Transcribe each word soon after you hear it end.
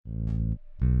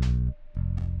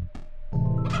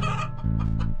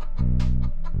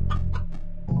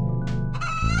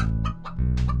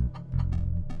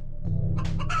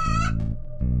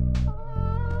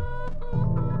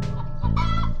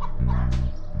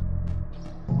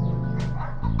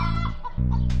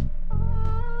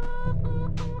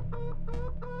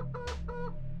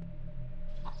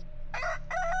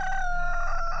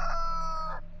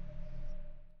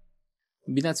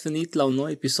Bine ați venit la un nou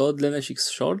episod Leneșix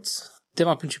Shorts.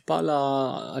 Tema principală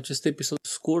a acestui episod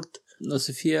scurt o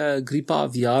să fie gripa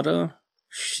aviară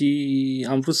și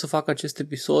am vrut să fac acest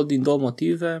episod din două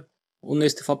motive. Unul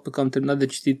este faptul că am terminat de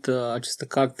citit această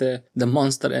carte The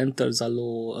Monster Enters al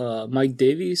lui Mike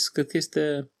Davis. Cred că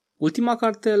este ultima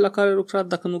carte la care a lucrat,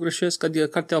 dacă nu greșesc, adică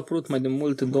cartea a apărut mai de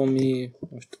mult în 2013-14,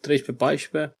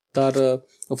 dar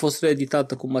a fost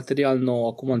reeditată cu material nou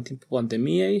acum în timpul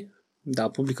pandemiei. Da,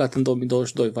 publicat în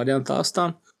 2022 varianta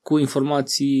asta, cu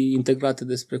informații integrate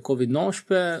despre COVID-19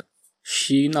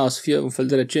 și o să fie un fel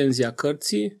de recenzie a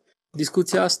cărții,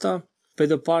 discuția asta, pe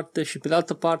de-o parte, și pe de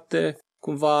altă parte,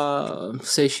 cumva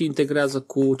se și integrează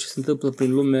cu ce se întâmplă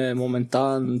prin lume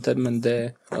momentan în termen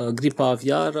de gripa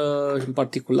aviară, în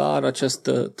particular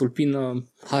această tulpină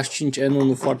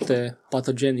H5N1 foarte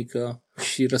patogenică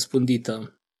și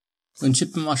răspândită.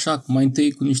 Începem așa, mai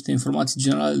întâi cu niște informații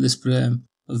generale despre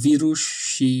virus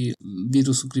și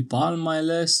virusul gripal mai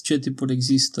ales, ce tipuri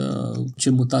există, ce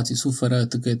mutații suferă,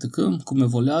 etc., cum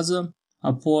evoluează.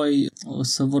 Apoi o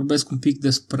să vorbesc un pic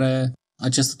despre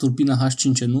această tulpină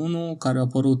H5N1 care a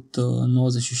apărut în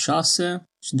 96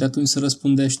 și de atunci se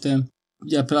răspundește.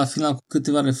 Iar pe la final cu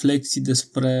câteva reflexii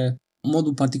despre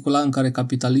modul particular în care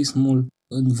capitalismul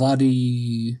în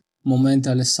vari momente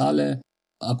ale sale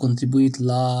a contribuit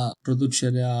la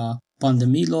producerea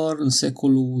pandemiilor în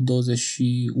secolul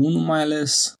 21 mai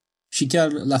ales și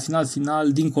chiar la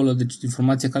final, dincolo de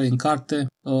informația care e în carte,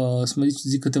 să mă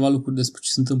zic câteva lucruri despre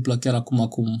ce se întâmplă chiar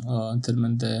acum în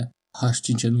termen de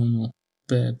H5N1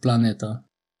 pe planetă,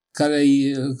 care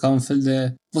e ca un fel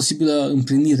de posibilă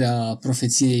împlinire a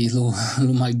profeției lui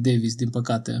Mike Davis, din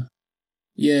păcate.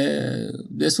 E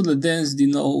destul de dens, din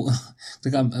nou,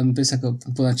 cred că am impresia că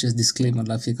pun acest disclaimer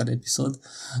la fiecare episod,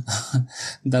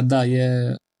 dar da,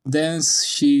 e dens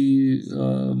și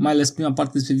mai ales prima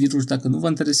parte despre virus, dacă nu vă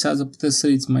interesează, puteți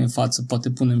săriți mai în față,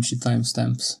 poate punem și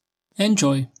timestamps.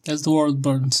 Enjoy, as the world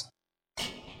burns.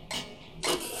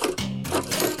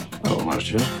 Alo,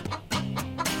 Marcel?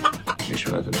 Ești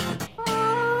la telefon?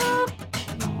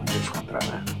 Nu, ești contra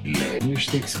mea.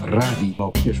 Liniște-ți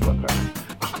radio, ești contra mea.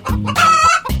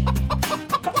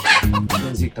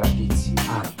 Când zic tradiții,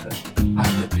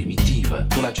 artă primitivă,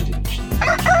 tu la ce te gândești?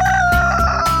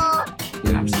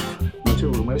 Eram sigur. Nu ce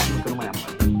urmărești și că nu mai am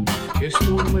bani. Ești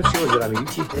tu urmărești și eu de la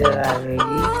miliție? De la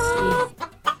miliție.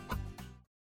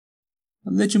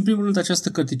 Deci, în primul rând, această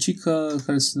cărticică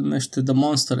care se numește The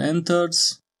Monster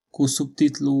Enters, cu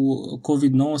subtitlul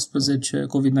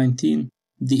COVID-19,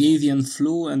 The Avian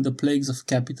Flu and the Plagues of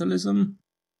Capitalism.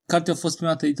 Cartea a fost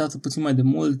prima dată editată puțin mai de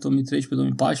mult,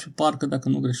 2013-2014, parcă, dacă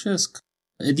nu greșesc.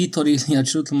 Editorii i-a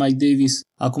cerut lui Mike Davis,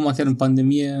 acum chiar în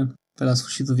pandemie, pe la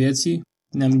sfârșitul vieții.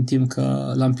 Ne amintim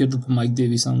că l-am pierdut pe Mike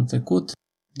Davis anul trecut,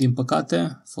 din păcate,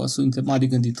 a fost unul dintre mari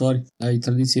gânditori ai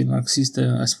tradiției marxiste,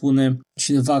 aș spune,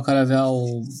 cineva care avea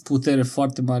o putere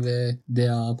foarte mare de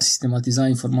a sistematiza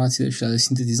informațiile și a le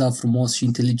sintetiza frumos și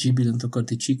inteligibil într-o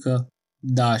cărticică.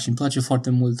 Da, și îmi place foarte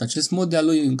mult acest mod de a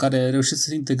lui în care reușește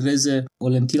să integreze o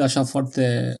lentilă așa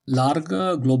foarte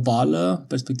largă, globală,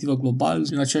 perspectivă globală,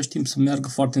 și în același timp să meargă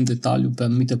foarte în detaliu pe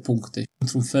anumite puncte,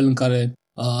 într-un fel în care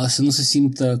să nu se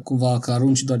simtă cumva că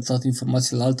arunci doar toate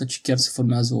informațiile la altă, ci chiar se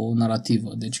formează o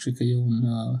narativă. Deci cred că e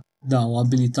o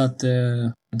abilitate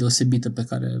deosebită pe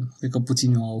care cred că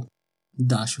puțini o au.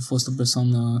 Da, și a fost o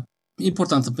persoană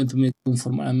importantă pentru mine în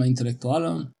formarea mea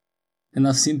intelectuală.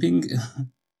 Enough simping.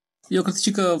 E o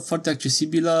cărticică foarte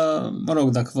accesibilă, mă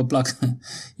rog, dacă vă plac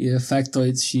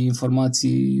factoids și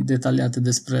informații detaliate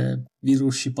despre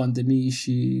virus și pandemii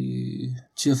și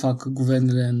ce fac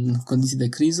guvernele în condiții de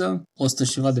criză. 100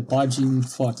 și ceva de pagini,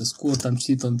 foarte scurt, am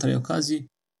citit-o în 3 ocazii.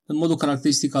 În modul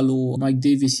caracteristic al lui Mike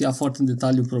Davis ia foarte în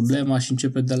detaliu problema și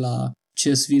începe de la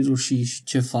ce-s virus și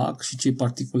ce fac și ce-i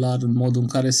particular în modul în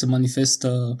care se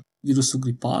manifestă virusul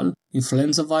gripal,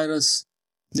 influenza virus.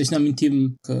 Deci ne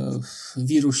amintim că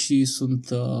virusii sunt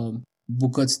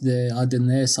bucăți de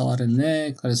ADN sau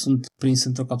RNA care sunt prinse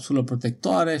într-o capsulă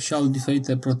protectoare și au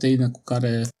diferite proteine cu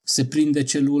care se prinde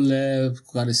celule,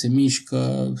 cu care se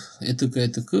mișcă,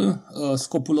 etc.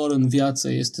 Scopul lor în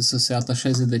viață este să se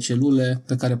atașeze de celule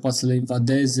pe care poate să le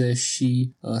invadeze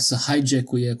și să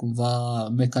hijack-uie cumva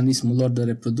mecanismul lor de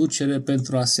reproducere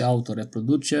pentru a se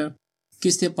autoreproduce.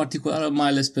 chestie particulară, mai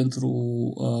ales pentru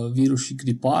virusii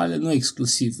gripale, nu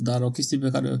exclusiv, dar o chestie pe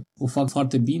care o fac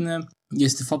foarte bine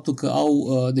este faptul că au,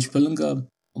 deci pe lângă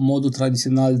modul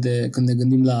tradițional de când ne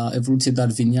gândim la evoluție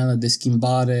darwiniană de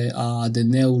schimbare a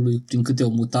ADN-ului prin câte o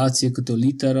mutație, câte o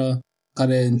literă,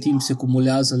 care în timp se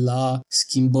cumulează la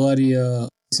schimbări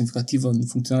semnificative în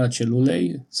funcționarea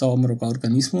celulei sau, a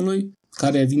organismului,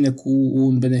 care vine cu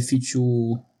un beneficiu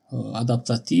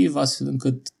adaptativ, astfel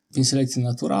încât prin selecție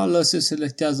naturală se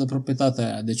selectează proprietatea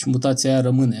aia, deci mutația aia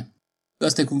rămâne.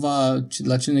 Asta e cumva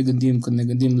la ce ne gândim când ne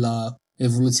gândim la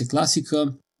evoluție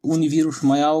clasică. Unii virus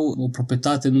mai au o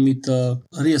proprietate numită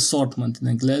reassortment în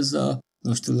engleză,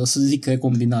 nu știu, o să zic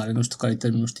recombinare, nu știu care e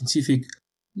termenul științific.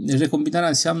 Deci recombinarea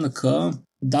înseamnă că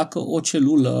dacă o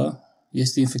celulă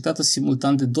este infectată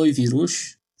simultan de 2 virus,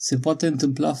 se poate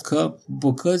întâmpla că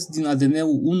bucăți din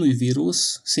ADN-ul unui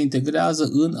virus se integrează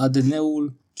în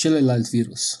ADN-ul celălalt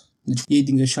virus. Deci iei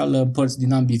din greșeală părți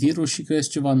din ambii virus și creezi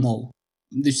ceva nou.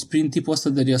 Deci prin tipul ăsta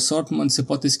de reassortment se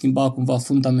poate schimba cumva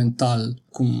fundamental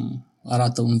cum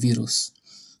arată un virus.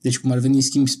 Deci cum ar veni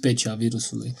schimb specia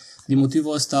virusului. Din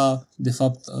motivul ăsta, de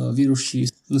fapt, virusii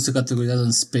nu se categorizează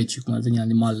în specii, cum ar veni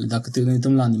animalele. Dacă te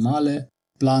uităm la animale,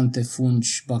 plante,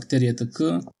 fungi, bacterii, etc.,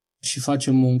 și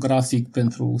facem un grafic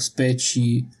pentru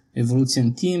specii, evoluție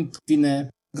în timp, vine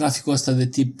graficul ăsta de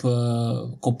tip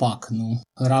copac, nu?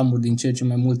 Ramuri din ce în ce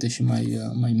mai multe și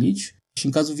mai mici. Și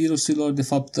în cazul virusurilor, de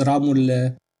fapt,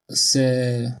 ramurile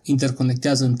se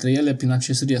interconectează între ele prin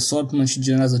acest reassortment și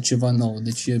generează ceva nou.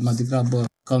 Deci e mai degrabă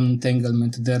ca un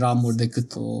entanglement de ramuri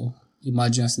decât o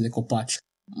imagine asta de copaci.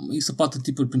 Există 4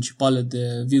 tipuri principale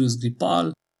de virus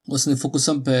gripal. O să ne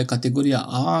focusăm pe categoria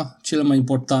A, cele mai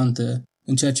importante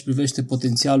în ceea ce privește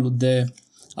potențialul de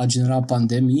a genera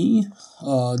pandemii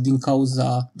din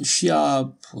cauza și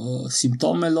a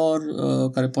simptomelor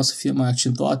care pot să fie mai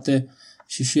accentuate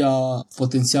și a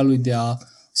potențialului de a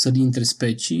sări între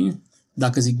specii.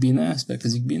 Dacă zic bine, sper că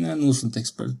zic bine, nu sunt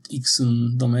expert X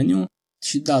în domeniu.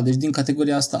 Și da, deci din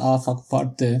categoria asta A fac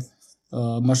parte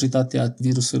majoritatea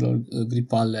virusurilor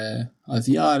gripale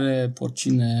aviare,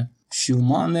 porcine și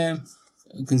umane.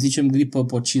 Când zicem gripă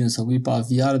porcină sau gripa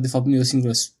aviară, de fapt nu e o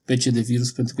singură specie de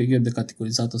virus, pentru că e greu de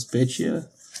categorizat o specie.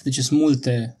 Deci sunt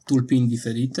multe tulpini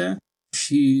diferite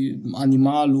și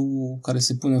animalul care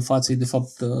se pune în față e de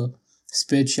fapt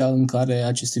specia în care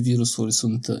aceste virusuri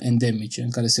sunt endemice, în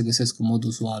care se găsesc în mod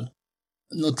uzual.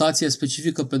 Notația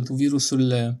specifică pentru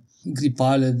virusurile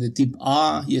gripale de tip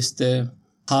A este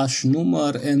H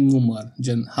număr, N număr,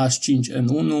 gen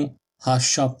H5N1,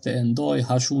 H7N2,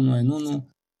 H1N1.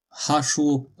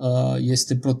 H-ul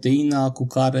este proteina cu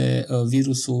care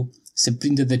virusul se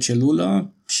prinde de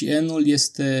celulă și N-ul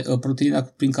este proteina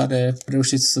prin care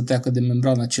reușește să treacă de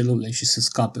membrana celulei și să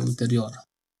scape ulterior.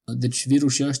 Deci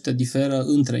virusii ăștia diferă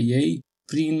între ei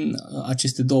prin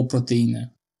aceste două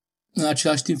proteine. În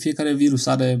același timp, fiecare virus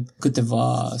are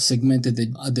câteva segmente de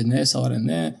ADN sau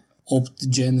RNA, 8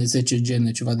 gene, 10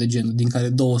 gene, ceva de genul, din care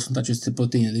 2 sunt aceste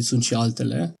proteine, deci sunt și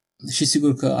altele. Și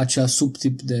sigur că acea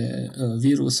subtip de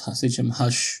virus, să zicem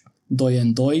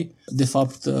H2N2, de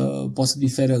fapt poate să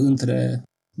difere între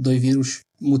 2 virus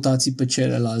mutații pe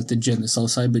celelalte gene sau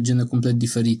să aibă gene complet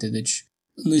diferite. Deci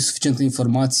nu e suficientă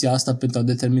informația asta pentru a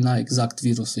determina exact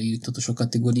virusul, e totuși o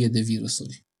categorie de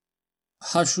virusuri.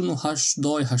 H1,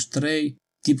 H2, H3,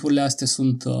 tipurile astea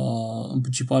sunt în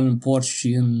principal în porci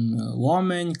și în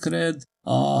oameni, cred.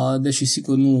 Deși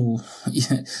sigur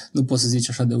nu poți să zici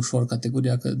așa de ușor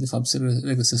categoria, că de fapt se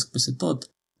regăsesc peste tot.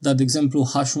 Dar, de exemplu,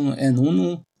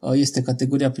 H1N1 este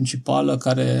categoria principală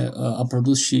care a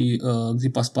produs și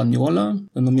gripa spaniolă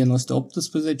în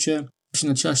 1918 și în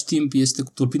același timp este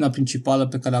tulpina principală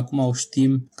pe care acum o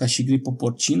știm ca și gripă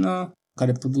porcină,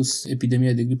 care a produs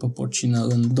epidemia de gripă porcină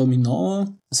în 2009.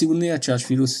 Sigur, nu e același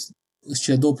virus, sunt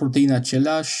cele două proteine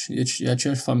aceleași, e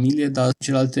aceeași familie, dar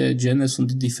celelalte gene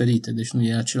sunt diferite, deci nu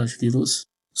e același virus.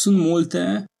 Sunt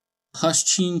multe,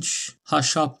 H5,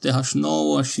 H7,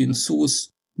 H9 și în sus,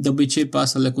 de obicei pe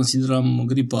asta le considerăm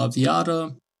gripă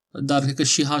aviară, dar cred că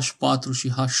și H4 și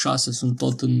H6 sunt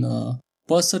tot în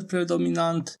păsări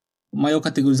predominant. Mai e o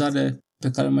categorizare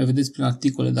pe care o mai vedeți prin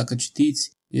articole dacă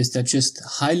citiți, este acest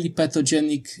highly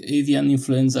pathogenic avian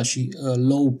influenza și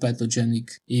low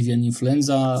pathogenic avian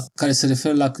influenza, care se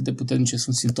referă la cât de puternice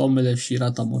sunt simptomele și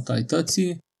rata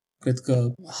mortalității. Cred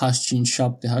că H5,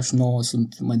 7, H9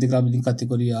 sunt mai degrabă din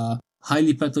categoria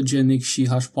highly pathogenic și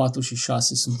H4 și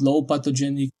 6 sunt low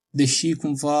pathogenic, deși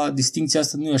cumva distincția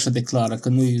asta nu e așa de clară, că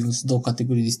nu sunt două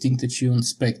categorii distincte, ci un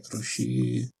spectru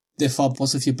și de fapt pot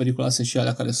să fie periculoase și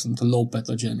alea care sunt low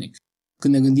pathogenic.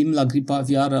 Când ne gândim la gripa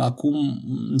aviară acum,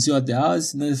 în ziua de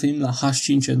azi, ne referim la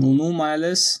H5N1 mai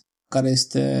ales, care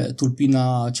este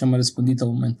tulpina cea mai răspândită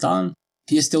momentan.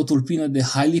 Este o tulpină de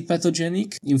highly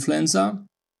pathogenic, influenza.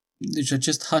 Deci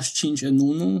acest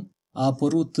H5N1 a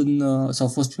apărut sau a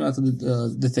fost prima dată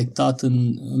detectat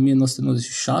în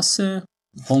 1996,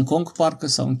 Hong Kong parcă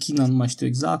sau în China, nu mai știu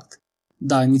exact.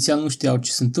 Da, inițial nu știau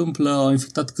ce se întâmplă, au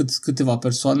infectat câteva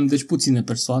persoane, deci puține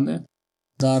persoane,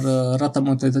 dar rata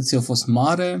mortalității a fost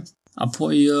mare.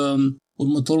 Apoi,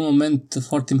 următorul moment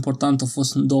foarte important a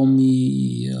fost în 2003-2004,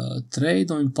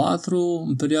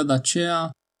 în perioada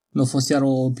aceea, a fost iar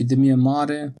o epidemie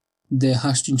mare de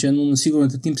H5N1, sigur,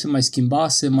 între timp se mai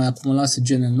schimbase, mai acumulase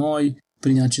gene noi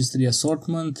prin acest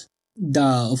reassortment.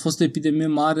 Da, a fost o epidemie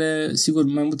mare, sigur,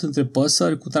 mai mult între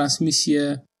păsări, cu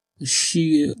transmisie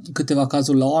și câteva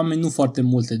cazuri la oameni, nu foarte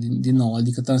multe din nou,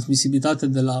 adică transmisibilitatea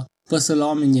de la păsări la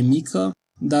oameni e mică,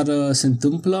 dar se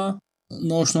întâmplă.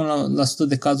 99%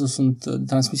 de cazuri sunt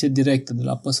transmisie directă de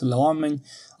la păsări la oameni,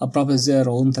 aproape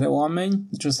 0 între oameni,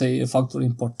 deci ăsta e factorul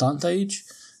important aici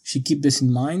și keep this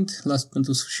in mind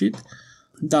pentru sfârșit.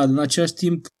 Da, în același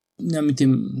timp ne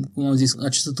amintim, cum am zis,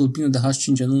 această tulpină de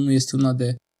H5N1 este una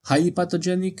de highly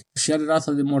pathogenic și are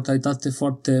rata de mortalitate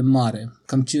foarte mare,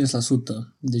 cam 50%.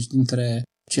 Deci dintre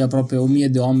cei aproape 1000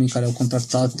 de oameni care au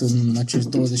contractat în acești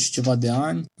 20 și ceva de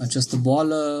ani această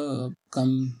boală, cam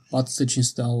 400-500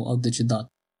 au decedat.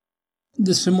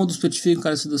 Despre modul specific în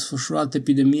care s-a desfășurat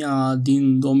epidemia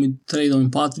din 2003-2004,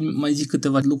 mai zic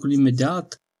câteva lucruri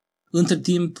imediat. Între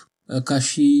timp, ca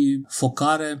și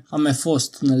focare, am mai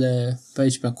fost unele pe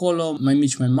aici pe acolo, mai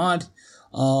mici, mai mari.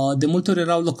 De multe ori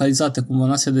erau localizate cumva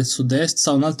în Asia de Sud-Est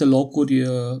sau în alte locuri,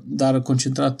 dar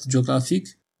concentrat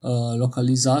geografic,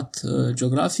 localizat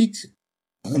geografic.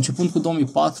 Începând cu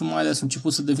 2004, mai ales a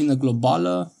început să devină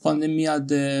globală pandemia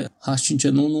de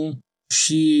H5N1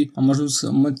 și am ajuns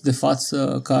în momentul de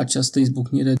față ca această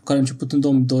izbucnire care a început în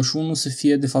 2021 să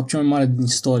fie de fapt cea mai mare din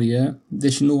istorie,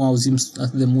 deși nu auzim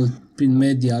atât de mult prin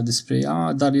media despre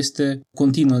ea, dar este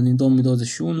continuă din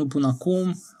 2021 până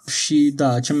acum și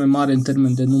da, cea mai mare în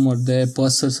termen de număr de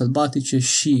păsări sălbatice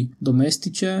și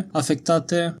domestice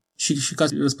afectate și ca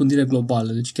răspândire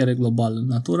globală, deci chiar e globală în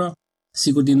natură.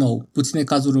 Sigur, din nou, puține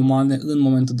cazuri umane în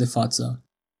momentul de față.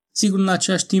 Sigur, în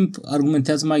același timp,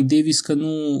 argumentează Mike Davis că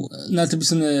nu ar trebui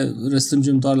să ne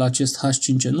restrângem doar la acest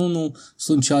H5N1,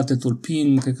 sunt și alte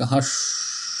tulpini, cred că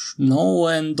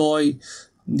H9N2,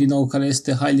 din nou, care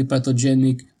este highly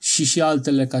pathogenic și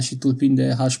altele ca și tulpini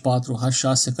de H4,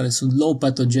 H6, care sunt low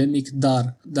pathogenic,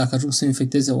 dar dacă ajung să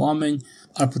infecteze oameni,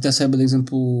 ar putea să aibă, de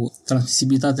exemplu,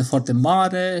 transmisibilitate foarte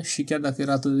mare și chiar dacă e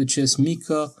rată de deces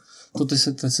mică, totuși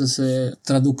trebuie să se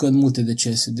traducă în multe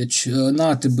decese. Deci nu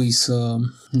ar trebui să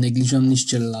neglijăm nici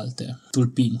celelalte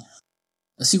tulpini.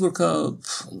 Sigur că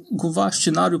cumva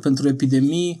scenariul pentru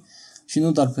epidemii și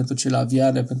nu doar pentru cele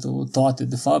aviare, pentru toate,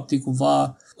 de fapt,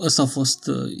 cumva ăsta a fost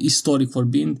istoric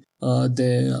vorbind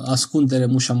de ascundere,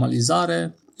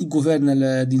 mușamalizare.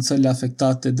 Guvernele din țările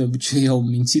afectate de obicei au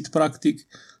mințit practic,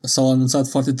 s-au anunțat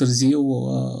foarte târziu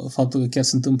faptul că chiar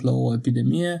se întâmplă o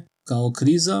epidemie ca o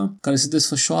criză care se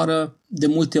desfășoară de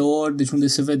multe ori, deci unde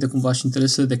se vede cumva și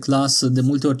interesele de clasă, de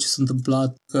multe ori ce s-a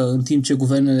întâmplat, că în timp ce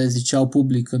guvernele ziceau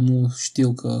public că nu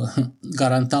știu, că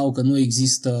garantau că nu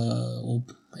există o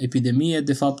epidemie,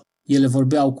 de fapt ele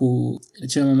vorbeau cu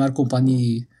cele mai mari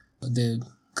companii de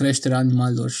creștere a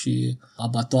animalelor și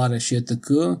abatoare și etc.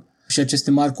 Și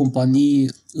aceste mari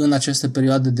companii, în această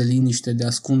perioadă de liniște, de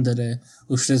ascundere,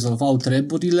 își rezolvau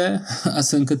treburile,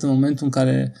 astfel încât în momentul în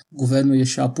care guvernul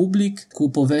ieșea public, cu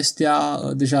povestea,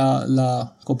 deja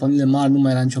la companiile mari nu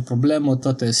mai era nicio problemă,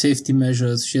 toate safety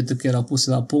measures și etc. erau puse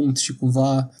la punct și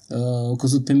cumva au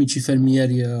căzut pe micii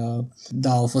fermieri,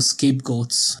 au fost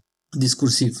scapegoats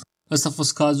discursiv. Ăsta a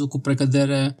fost cazul cu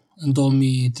precădere în 2003-2004,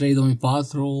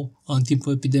 în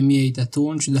timpul epidemiei de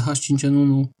atunci, de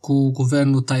H5N1, cu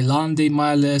guvernul Thailandei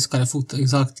mai ales, care a făcut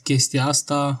exact chestia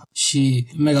asta și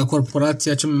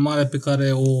megacorporația cea mai mare pe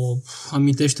care o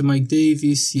amintește Mike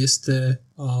Davis este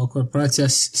corporația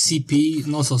CP,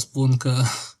 nu o să o spun că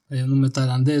e un nume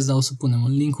thailandez, dar o să punem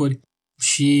în linkuri.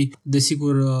 Și,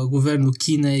 desigur, guvernul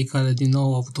Chinei, care din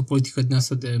nou a avut o politică din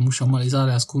asta de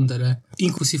mușamalizare, ascundere,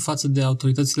 inclusiv față de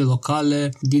autoritățile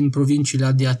locale din provinciile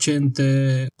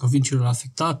adiacente, provinciilor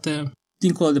afectate.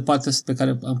 Dincolo de partea pe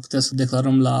care am putea să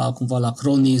declarăm cumva la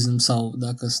cronism sau,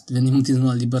 dacă venim în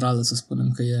zona liberală, să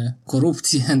spunem că e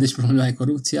corupție, deci problema e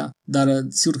corupția. Dar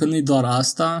sigur că nu e doar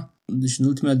asta. Deci în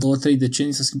ultimele 2-3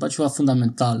 decenii s-a schimbat ceva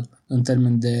fundamental în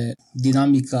termen de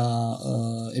dinamica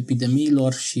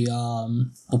epidemiilor și a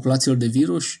populațiilor de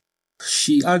virus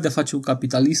și are de face cu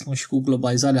capitalismul și cu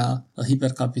globalizarea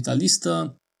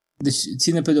hipercapitalistă. Deci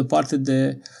ține pe de o parte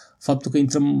de faptul că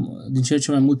intrăm din ce în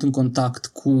ce mai mult în contact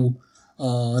cu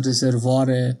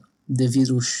rezervoare de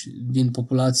virus din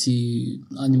populații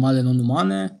animale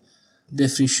non-umane,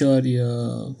 defrișări,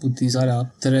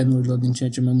 utilizarea terenurilor din ce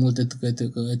în ce mai mult,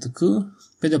 etc.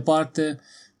 Pe de parte,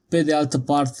 pe de altă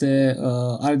parte,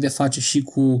 are de face și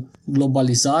cu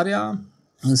globalizarea,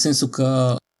 în sensul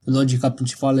că logica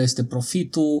principală este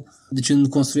profitul, deci în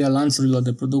construirea lanțurilor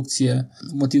de producție,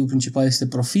 motivul principal este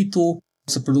profitul,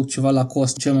 să produc ceva la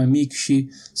cost cel mai mic și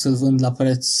să-l vând la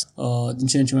preț din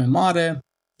ce în ce mai mare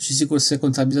și sigur se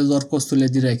contabilizează doar costurile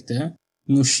directe,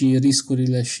 nu și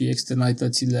riscurile și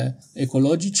externalitățile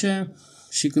ecologice.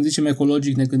 Și când zicem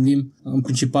ecologic ne gândim în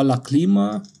principal la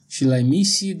climă și la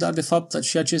emisii, dar de fapt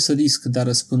și acest risc de a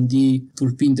răspândi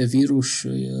tulpini de virus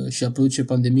și a produce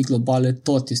pandemii globale,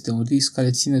 tot este un risc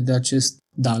care ține de acest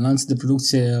lanț de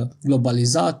producție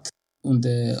globalizat,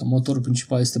 unde motorul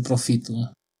principal este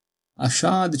profitul.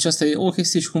 Așa, deci asta e o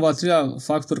chestie și cumva treilea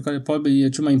factor care probabil e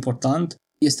cel mai important,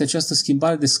 este această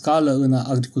schimbare de scală în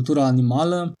agricultura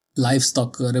animală,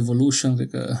 livestock revolution, cred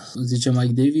că zice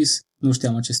Mike Davis, nu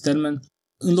știam acest termen,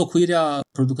 înlocuirea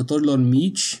producătorilor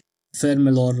mici,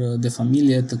 fermelor de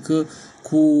familie, etc.,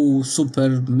 cu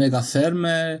super mega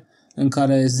ferme în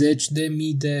care zeci de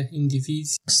mii de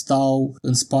indivizi stau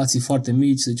în spații foarte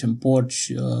mici, să zicem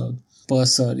porci,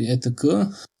 păsări, etc.,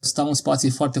 stau în spații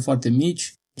foarte, foarte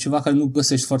mici, ceva care nu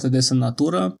găsești foarte des în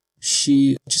natură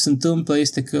și ce se întâmplă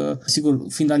este că, sigur,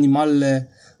 fiind animalele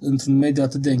într-un mediu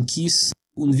atât de închis,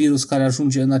 un virus care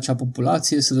ajunge în acea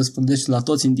populație se răspândește la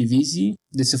toți indivizii,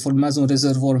 deci se formează un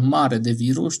rezervor mare de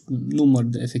virus, număr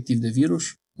efectiv de virus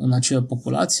în acea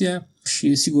populație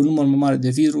și, sigur, număr mai mare de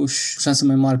virus, șanse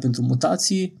mai mari pentru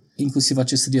mutații, inclusiv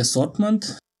acest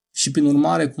reassortment și, prin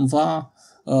urmare, cumva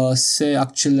se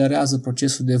accelerează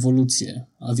procesul de evoluție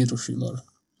a virusurilor.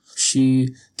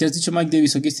 Și chiar zice Mike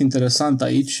Davis o chestie interesantă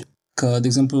aici, că, de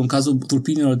exemplu, în cazul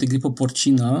tulpinilor de gripă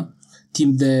porcină,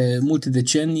 timp de multe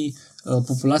decenii,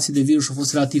 populația de virus a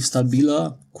fost relativ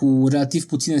stabilă, cu relativ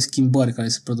puține schimbări care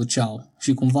se produceau.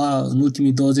 Și cumva, în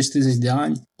ultimii 20-30 de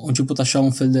ani, a început așa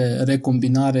un fel de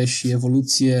recombinare și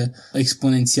evoluție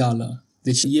exponențială.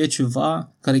 Deci e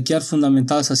ceva care chiar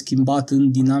fundamental s-a schimbat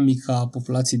în dinamica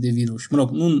populației de virus. Mă rog,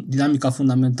 nu în dinamica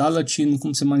fundamentală, ci în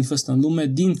cum se manifestă în lume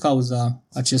din cauza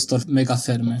acestor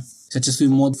megaferme și acestui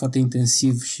mod foarte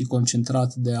intensiv și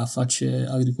concentrat de a face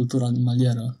agricultura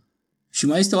animalieră. Și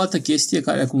mai este o altă chestie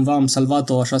care cumva am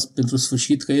salvat-o așa pentru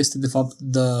sfârșit, că este de fapt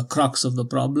the crux of the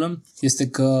problem, este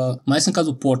că mai ales în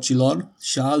cazul porcilor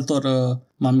și a altor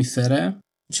mamifere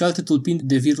și alte tulpini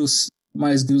de virus, mai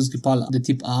ales virus gripal de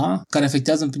tip A, care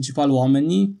afectează în principal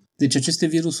oamenii, deci aceste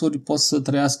virusuri pot să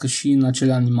trăiască și în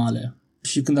acele animale.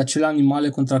 Și când acele animale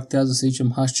contractează, să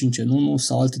zicem, H5N1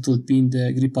 sau alte tulpini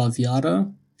de gripa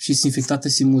aviară și sunt infectate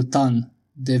simultan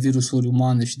de virusuri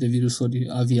umane și de virusuri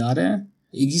aviare,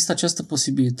 există această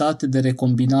posibilitate de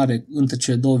recombinare între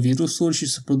cele două virusuri și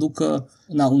să producă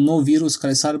un nou virus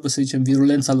care să aibă, să zicem,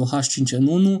 virulența lui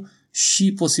H5N1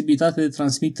 și posibilitatea de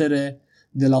transmitere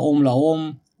de la om la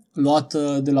om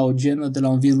luată de la o genă, de la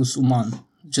un virus uman.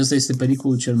 Acesta este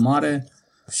pericolul cel mare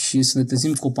și să ne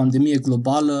trezim cu o pandemie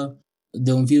globală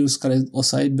de un virus care o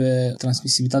să aibă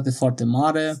transmisibilitate foarte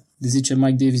mare. De zice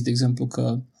Mike Davis, de exemplu,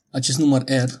 că acest număr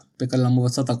R, pe care l-am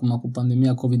învățat acum cu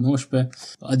pandemia COVID-19,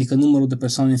 adică numărul de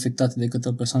persoane infectate de către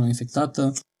o persoană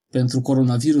infectată, pentru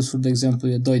coronavirusuri, de exemplu,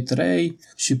 e 2-3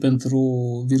 și pentru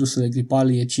virusurile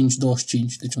gripale e 5-25,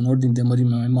 deci un ordin de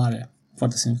mărime mai mare,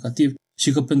 foarte semnificativ.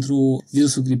 Și că pentru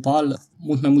virusul gripal,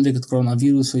 mult mai mult decât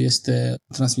coronavirusul, este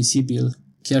transmisibil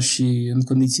chiar și în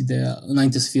condiții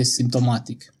înainte să fie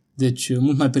simptomatic. Deci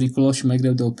mult mai periculos și mai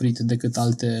greu de oprit decât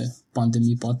alte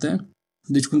pandemii, poate.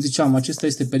 Deci, cum ziceam, acesta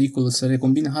este pericolul, să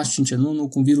recombine H5N1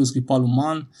 cu un virus gripal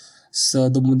uman, să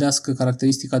dobândească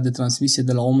caracteristica de transmisie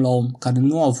de la om la om, care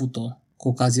nu a avut-o cu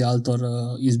ocazia altor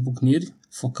izbucniri,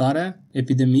 focare,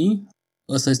 epidemii.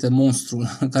 Ăsta este monstrul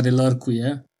care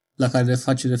lărcuie, la care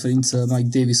face referință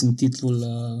Mike Davis în titlul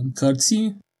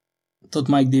cărții. Tot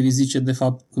Mike Davis zice, de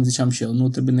fapt, cum ziceam și eu, nu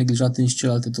trebuie neglijate nici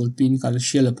celelalte tulpini, care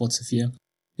și ele pot să fie.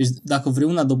 Deci, dacă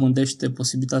vreuna dobândește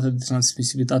posibilitatea de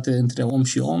transmisibilitate între om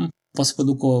și om, poate să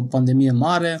producă o pandemie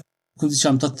mare. Cum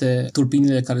ziceam, toate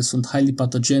tulpinile care sunt highly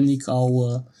pathogenic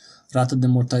au rată de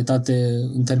mortalitate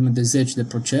în termen de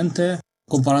 10%,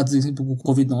 comparat, de exemplu,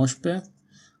 cu COVID-19,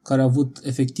 care a avut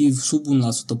efectiv sub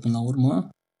 1% până la urmă.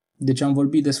 Deci am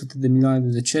vorbit de sute de milioane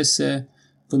de decese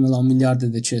până la 1 miliard de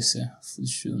decese.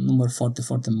 Deci un număr foarte,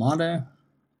 foarte mare.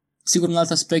 Sigur, un alt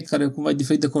aspect care cumva e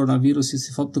diferit de coronavirus este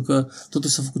faptul că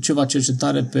totuși s-a făcut ceva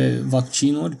cercetare pe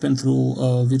vaccinuri pentru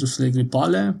virusurile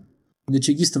gripale Deci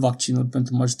există vaccinuri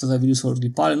pentru majoritatea viruselor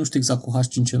gripale, nu știu exact cu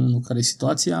H5N1 care e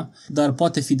situația, dar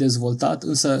poate fi dezvoltat,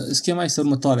 însă schema este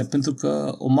următoare, pentru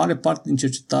că o mare parte din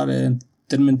cercetare în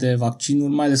termen de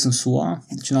vaccinuri, mai ales în SUA,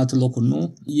 deci în alte locuri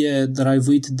nu, e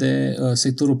drive-uit de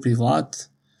sectorul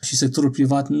privat și sectorul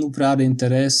privat nu prea are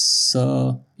interes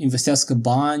să investească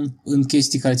bani în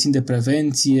chestii care țin de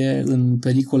prevenție, în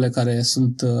pericole care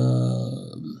sunt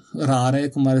rare,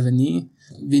 cum ar veni,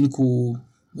 vin cu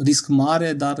risc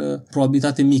mare, dar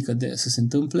probabilitate mică de să se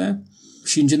întâmple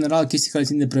și, în general, chestii care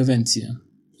țin de prevenție.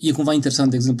 E cumva interesant,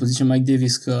 de exemplu, zice Mike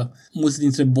Davis că multe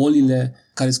dintre bolile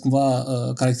care sunt cumva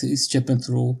caracteristice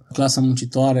pentru clasa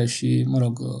muncitoare și,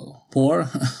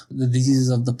 poor, the diseases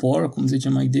of the poor, cum zice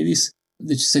Mike Davis,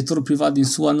 deci sectorul privat din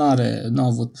SUA n-a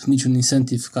avut niciun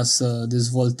incentiv ca să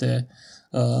dezvolte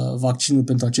vaccinuri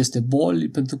pentru aceste boli,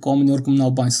 pentru că oamenii oricum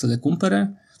n-au bani să le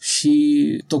cumpere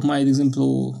și tocmai, de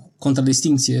exemplu,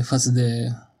 contradistinție față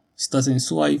de situația din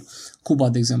SUA, Cuba,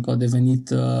 de exemplu, a devenit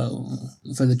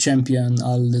un fel de champion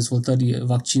al dezvoltării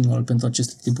vaccinurilor pentru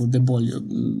aceste tipuri de boli.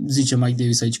 Zice Mike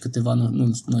Davis aici câteva,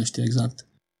 nu știu exact.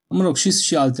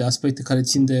 Și alte aspecte care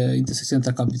țin de intersecția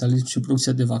între capitalism și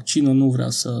producția de vaccinuri. Nu vreau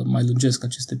să mai lungesc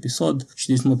acest episod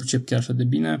și nici nu mă pricep chiar așa de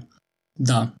bine.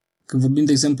 Da, când vorbim,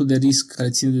 de exemplu, de risc care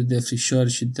ține de defrișări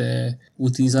și de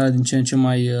utilizarea din ce în ce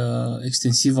mai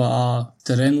extensivă a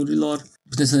terenurilor,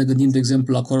 putem să ne gândim, de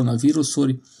exemplu, la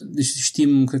coronavirusuri. Deci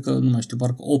știm, cred că, nu mai știu,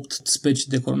 parcă 8 specii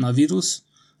de coronavirus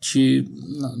și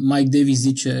Mike Davis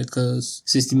zice că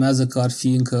se estimează că ar fi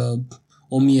încă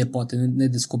 1000, poate,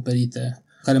 nedescoperite,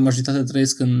 care majoritatea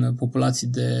trăiesc în populații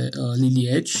de Lily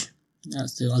Edge.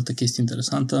 Asta e o altă chestie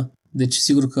interesantă. Deci,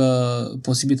 sigur că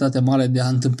posibilitatea mare de a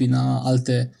întâmpina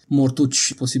alte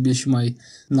mortuci, posibil și mai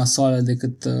nasoale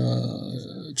decât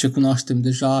ce cunoaștem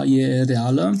deja, e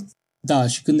reală. Da,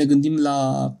 și când ne gândim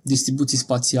la distribuții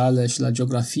spațiale și la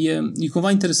geografie, e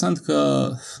cumva interesant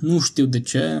că nu știu de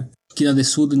ce China de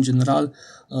Sud, în general,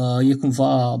 e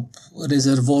cumva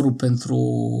rezervorul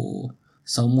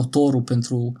sau motorul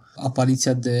pentru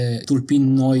apariția de tulpini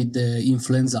noi de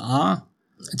influenza A.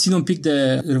 Ține un pic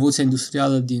de revoluția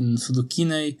industrială din sudul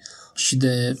Chinei și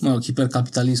de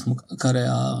hipercapitalismul care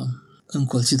a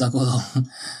încolțit acolo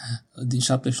din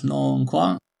 79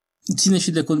 încoa. Ține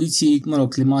și de condiții,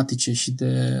 climatice și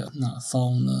de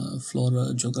faună,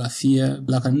 floră, geografie,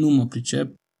 la care nu mă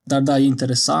pricep. Dar da, e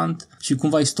interesant și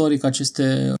cumva istoric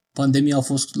aceste pandemii au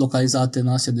fost localizate în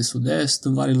Asia de Sud-Est,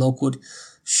 în vari locuri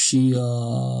și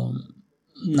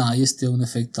este un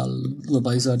efect al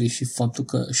globalizării și faptul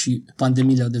că și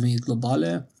pandemiile au devenit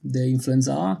globale de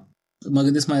influenza A. Mă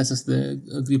gândesc mai ales de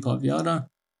gripa aviară,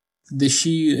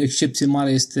 deși excepție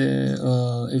mare este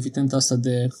evident asta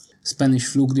de Spanish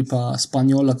flu, gripa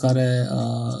spaniolă, care,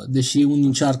 deși unii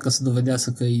încearcă să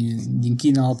dovedească că e din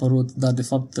China a apărut, dar de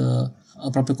fapt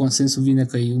aproape consensul vine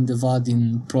că e undeva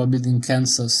probabil din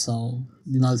Kansas sau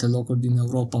din alte locuri din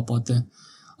Europa, poate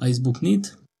a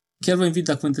izbucnit. Chiar vă invit,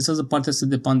 dacă vă interesează partea asta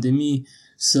de pandemii,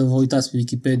 să vă uitați pe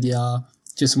Wikipedia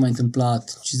ce s-a mai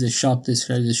întâmplat, 57,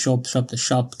 68,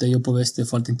 77, e o poveste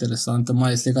foarte interesantă, mai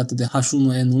ales legată de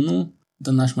H1N1,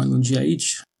 dar n-aș mai lungi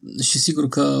aici. Și sigur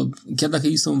că chiar dacă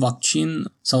există un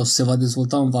vaccin sau se va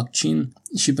dezvolta un vaccin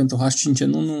și pentru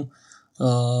H5N1,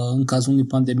 în cazul unei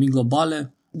pandemii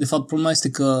globale, de fapt problema este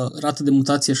că rata de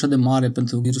mutație e așa de mare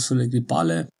pentru virusurile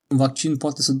gripale, un vaccin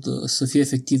poate să fie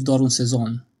efectiv doar un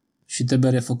sezon și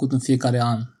trebuie refăcut în fiecare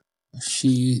an.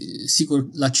 Și sigur,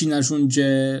 la cine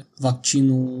ajunge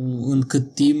vaccinul, în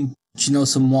cât timp, cine o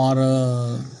să moară,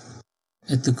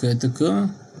 etc.,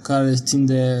 care țin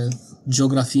de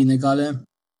geografii inegale.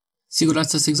 Sigur,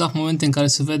 astea sunt exact momente în care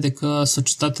se vede că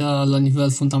societatea la nivel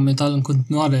fundamental în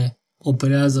continuare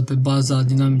operează pe baza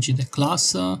dinamicii de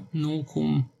clasă, nu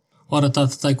cum a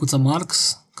arătat taicuța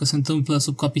Marx, că se întâmplă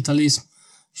sub capitalism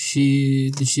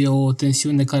și deci e o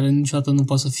tensiune care niciodată nu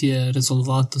poate să fie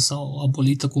rezolvată sau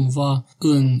abolită cumva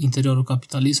în interiorul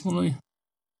capitalismului.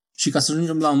 Și ca să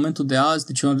ajungem la momentul de azi,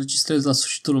 deci eu înregistrez la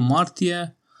sfârșitul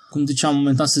momentan, cum ziceam,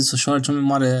 momentan se desfășoară cea mai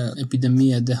mare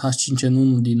epidemie de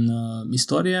H5N1 din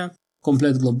istorie,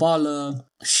 complet globală,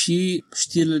 și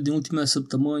știrile din ultimele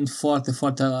săptămâni foarte,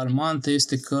 foarte alarmante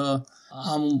este că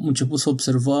am început să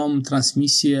observăm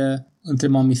transmisie între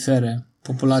mamifere,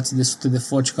 populații de sute de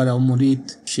foci care au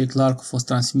murit și e clar că a fost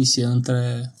transmisie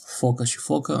între focă și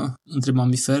focă, între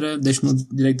mamifere, deci nu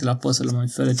direct de la păsări la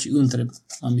mamifere, ci între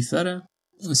mamifere.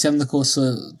 Înseamnă că o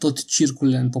să tot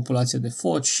circule în populația de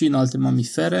foci și în alte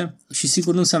mamifere și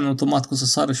sigur nu înseamnă automat că o să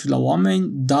sară și la oameni,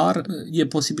 dar e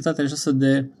posibilitatea aceasta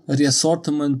de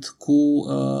reassortment cu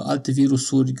alte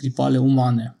virusuri gripale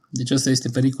umane. Deci asta este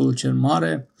pericolul cel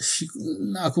mare și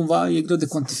cumva e greu de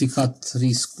cuantificat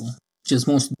riscul. acest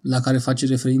monstru la care face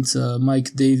referință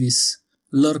Mike Davis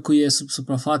lărcuie sub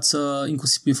suprafață,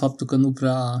 inclusiv prin faptul că nu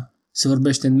prea se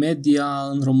vorbește în media.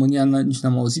 În România nici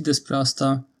n-am auzit despre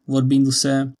asta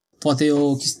vorbindu-se. Poate e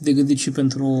o chestie de gândit și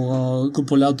pentru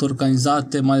grupurile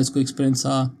auto-organizate, mai ales cu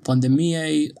experiența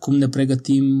pandemiei, cum ne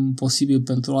pregătim posibil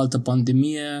pentru o altă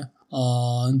pandemie,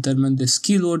 în termen de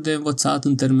skill-uri de învățat,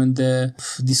 în termen de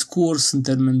discurs, în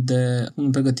termen de cum ne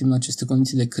pregătim în aceste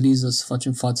condiții de criză să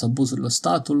facem față abuzurilor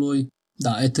statului,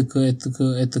 da,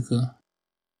 etc.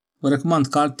 Vă recomand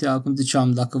cartea, cum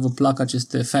ziceam, dacă vă plac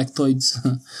aceste factoids,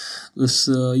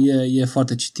 e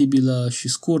foarte citibilă și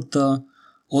scurtă.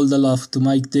 All the Love to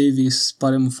Mike Davis,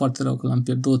 pare foarte rău că l-am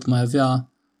pierdut, mai avea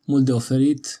mult de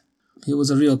oferit. He was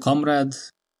a real comrade.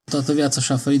 Toată viața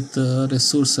și-a oferit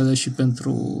resursele și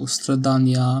pentru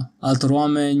strădania altor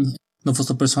oameni. Nu a fost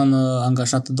o persoană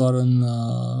angajată doar în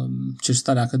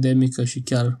cercetare academică și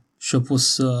chiar și-a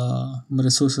pus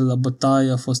resursele la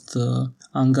bătaie, a fost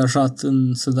angajat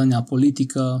în strădania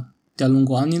politică de-a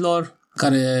lungul anilor,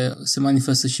 care se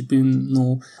manifestă și prin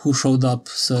who showed up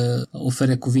să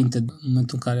ofere cuvinte în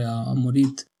momentul în care a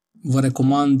murit. Vă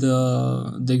recomand,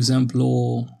 de exemplu,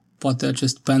 poate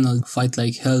acest panel Fight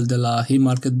Like Hell de la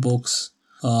Haymarket Books,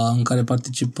 în care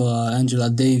participă Angela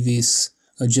Davis,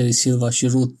 Jerry Silva și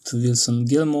Ruth Wilson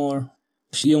Gilmore.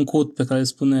 Și e un quote pe care îl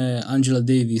spune Angela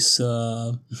Davis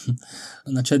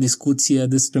în acea discuție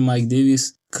despre Mike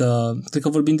Davis, că cred că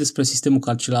vorbim despre sistemul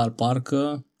carcerar,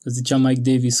 parcă zicea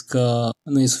Mike Davis că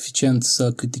nu e suficient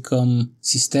să criticăm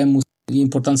sistemul, e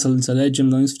important să-l înțelegem,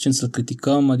 dar nu e suficient să-l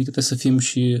criticăm, adică trebuie să fim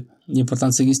și e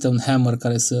important să existe un hammer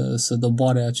care să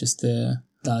doboare aceste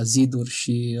ziduri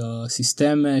și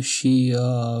sisteme și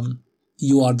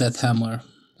you are that hammer.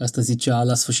 Asta zicea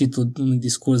la sfârșitul unui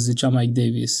discurs, zicea Mike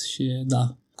Davis și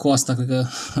da, cu asta cred că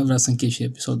vreau să închei și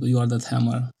episodul You are that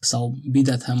hammer sau Be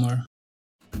that hammer.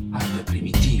 Artă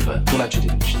primitivă. Tu la ce te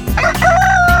gândești?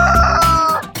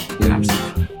 Eram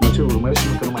sigur. Nu ce urmărești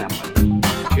și că nu mai am bani.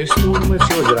 Ce ești tu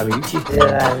urmărești și eu de la miliție? De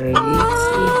la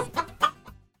miliție.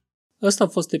 Ăsta a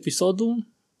fost episodul.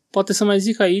 Poate să mai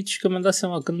zic aici că mi-am dat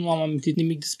seama că nu am amintit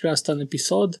nimic despre asta în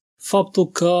episod.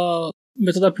 Faptul că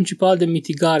metoda principală de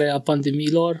mitigare a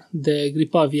pandemiilor de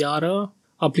gripa aviară,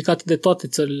 aplicată de toate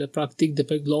țările, practic, de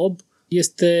pe glob,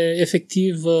 este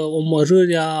efectiv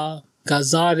omorârea,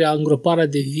 gazarea, îngroparea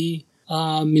de vii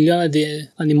a milioane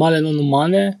de animale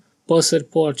non-umane, păsări,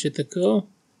 porci, etc.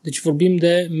 Deci vorbim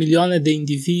de milioane de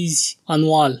indivizi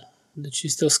anual. Deci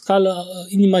este o scală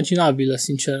inimaginabilă,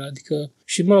 sincer. Adică,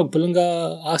 și mă rog, pe lângă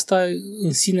asta,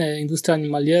 în sine, industria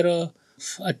animalieră,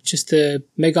 aceste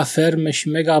mega ferme și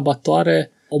mega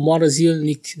abatoare omoară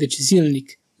zilnic,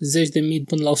 zeci de mii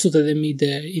până la 100 de mii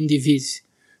de indivizi.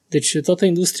 Deci toată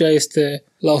industria este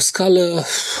la o scală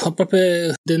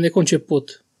aproape de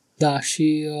neconceput. Da,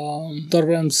 și doar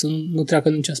vreau să nu treacă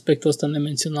nici aspectul ăsta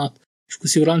nemenționat. Și cu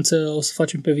siguranță o să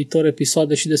facem pe viitor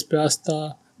episoade și despre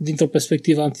asta dintr-o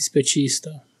perspectivă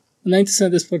antispeciistă. Înainte să ne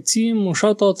despărțim, un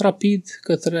shout-out rapid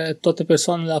către toate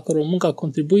persoanele la căror muncă a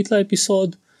contribuit la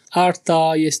episod.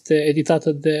 Arta este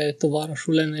editată de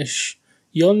tovarășul Leneș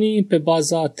Ioni pe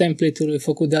baza template-ului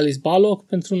făcut de Alice Baloc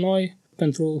pentru noi,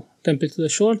 pentru template-ul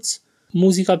de shorts.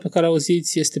 Muzica pe care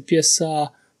auziți este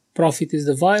piesa Profit is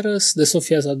the Virus de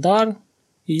Sofia Zadar,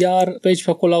 iar pe aici pe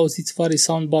acolo auziți vari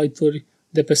soundbite-uri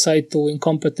de pe site-ul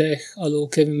Incompetech al lui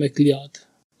Kevin MacLeod.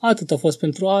 Atât a fost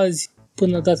pentru azi.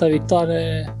 Până data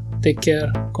viitoare, take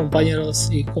care, compañeros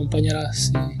y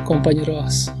compañeras y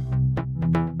compañeros.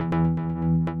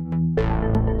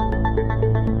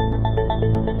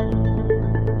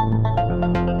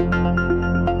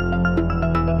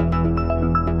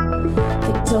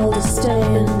 Told to stay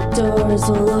indoors,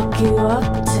 will lock you up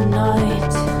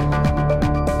tonight.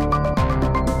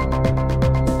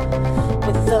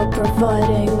 Without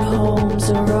providing homes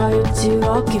or right to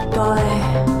occupy.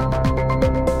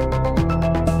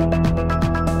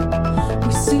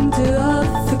 We seem to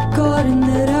have forgotten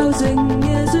that housing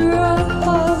is right.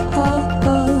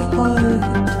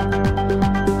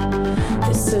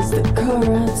 This is the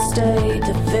current state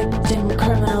of victim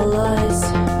criminalized.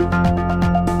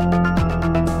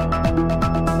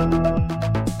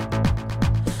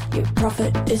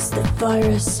 Profit is the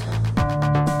virus.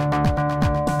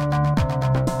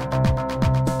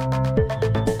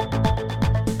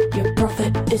 Your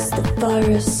profit is the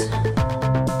virus.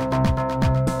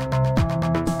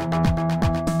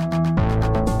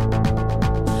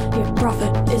 Your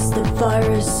profit is the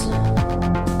virus.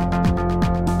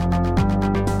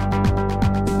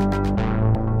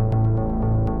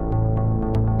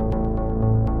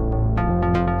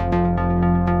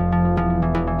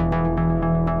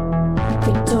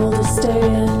 Told to stay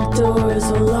indoors. doors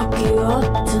will lock you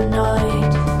up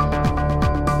tonight.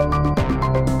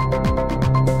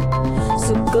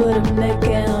 So good at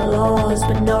making laws,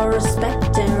 but not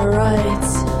respecting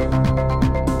rights.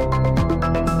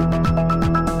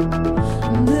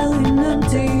 A million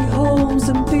empty homes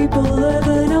and people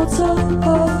living outside.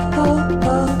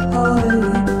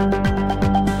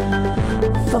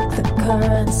 Fuck the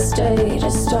current state,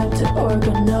 it's time to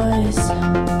organize.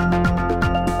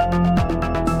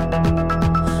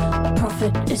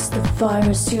 Profit is the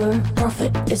virus, your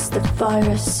profit is the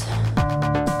virus.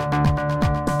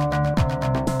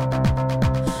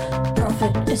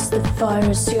 Profit is the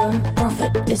virus, your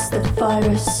profit is the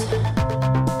virus.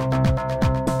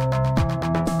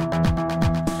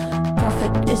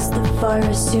 Profit is the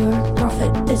virus, your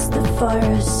profit is the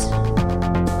virus.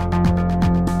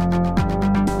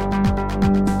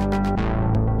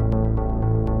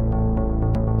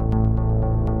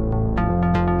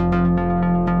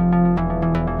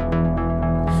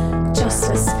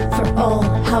 Justice for all,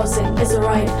 housing is a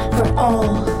right for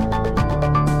all.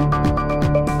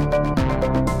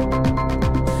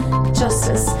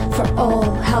 Justice for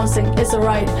all, housing is a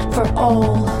right for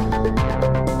all.